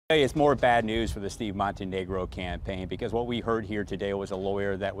It's more bad news for the Steve Montenegro campaign, because what we heard here today was a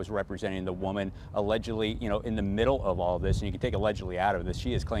lawyer that was representing the woman allegedly, in the middle of all this, and you can take allegedly out of this.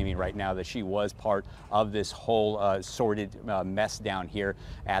 She is claiming right now that she was part of this whole sordid mess down here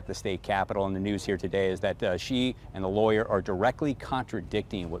at the state capitol. And the news here today is that she and the lawyer are directly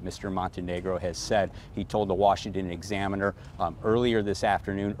contradicting what Mr. Montenegro has said. He told the Washington Examiner earlier this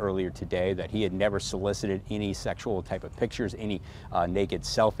afternoon, earlier today, that he had never solicited any sexual type of pictures, any naked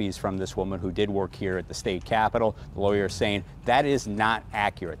selfies from this woman who did work here at the state capitol. The lawyer is saying that is not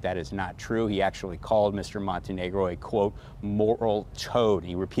accurate. That is not true. He actually called Mr. Montenegro a, quote, moral toad.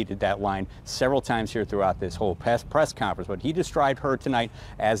 He repeated that line several times here throughout this whole press conference. But he described her tonight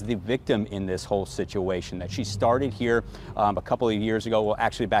as the victim in this whole situation, that she started here a couple of years ago, well,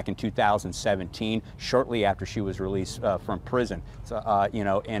 actually back in 2017, shortly after she was released from prison. So,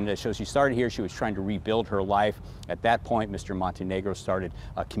 so she started here. She was trying to rebuild her life. At that point, Mr. Montenegro started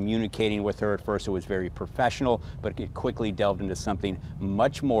communicating with her. At first, it was very professional, but it quickly delved into something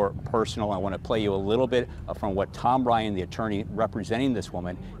much more personal. I want to play you a little bit from what Tom Ryan, the attorney representing this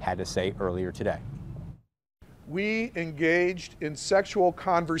woman, had to say earlier today. We engaged in sexual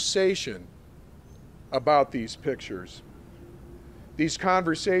conversation about these pictures. These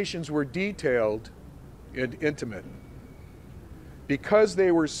conversations were detailed and intimate. Because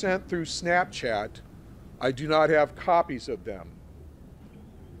they were sent through Snapchat, I do not have copies of them.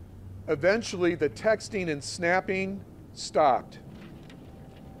 Eventually, the texting and snapping stopped.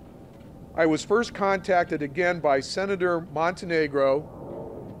 I was first contacted again by Senator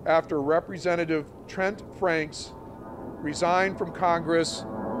Montenegro after Representative Trent Franks resigned from Congress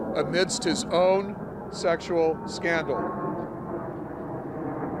amidst his own sexual scandal.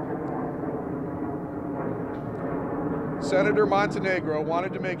 Senator Montenegro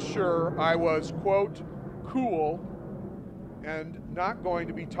wanted to make sure I was, quote, cool and not going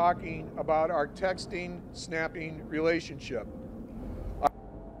to be talking about our texting, snapping relationship.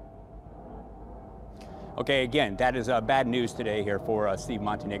 Okay, again, that is bad news today here for Steve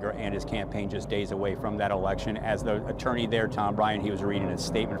Montenegro and his campaign, just days away from that election. As the attorney there, Tom Ryan, he was reading a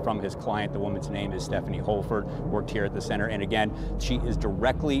statement from his client. The woman's name is Stephanie Holford, worked here at the center. And again, she is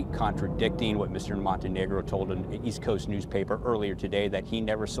directly contradicting what Mr. Montenegro told an East Coast newspaper earlier today, that he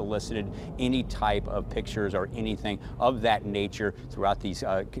never solicited any type of pictures or anything of that nature throughout these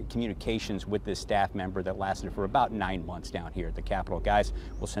communications with this staff member that lasted for about 9 months down here at the Capitol. Guys,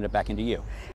 we'll send it back into you.